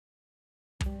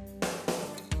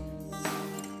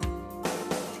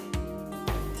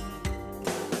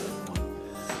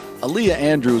Alliyah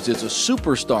Andrews is a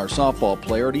superstar softball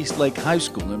player at East Lake High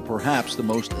School and perhaps the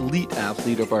most elite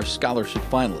athlete of our scholarship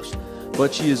finalists.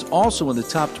 But she is also in the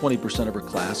top 20% of her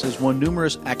class, has won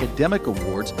numerous academic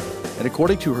awards, and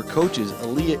according to her coaches,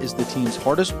 Alliyah is the team's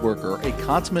hardest worker, a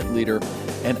consummate leader,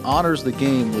 and honors the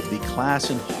game with the class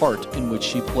and heart in which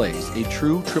she plays, a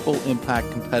true triple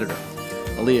impact competitor.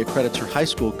 Alliyah credits her high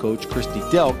school coach, Christy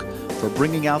Delk, for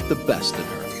bringing out the best in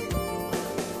her.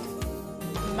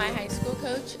 My high school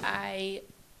coach I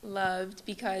loved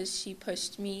because she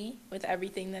pushed me with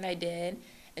everything that I did,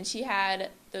 and she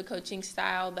had the coaching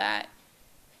style that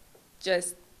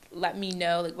just let me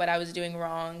know what I was doing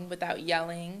wrong without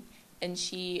yelling, and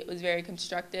she was very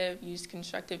constructive, used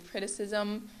constructive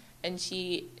criticism, and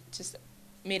she just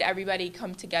made everybody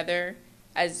come together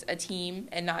as a team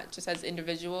and not just as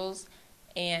individuals,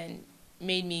 and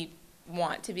made me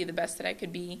want to be the best that I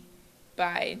could be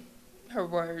by her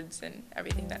words and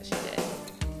everything that she did.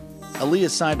 Alliyah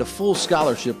signed a full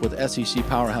scholarship with SEC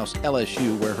powerhouse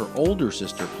LSU, where her older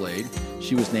sister played.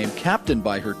 She was named captain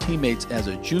by her teammates as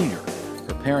a junior.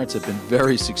 Her parents have been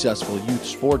very successful youth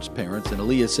sports parents, and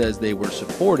Alliyah says they were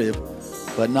supportive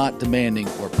but not demanding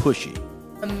or pushy.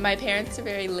 My parents are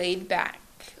very laid back,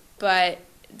 but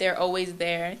they're always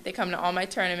there. They come to all my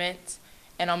tournaments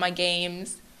and all my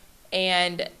games,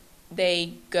 and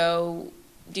they go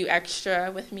do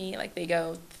extra with me. Like, they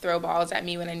go throw balls at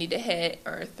me when I need to hit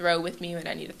or throw with me when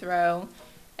I need to throw,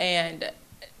 and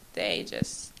they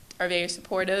just are very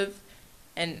supportive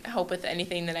and help with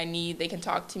anything that I need. They can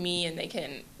talk to me and they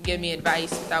can give me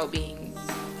advice without being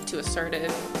too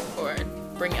assertive or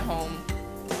bring it home.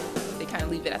 They kind of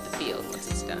leave it at the field once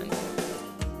it's done.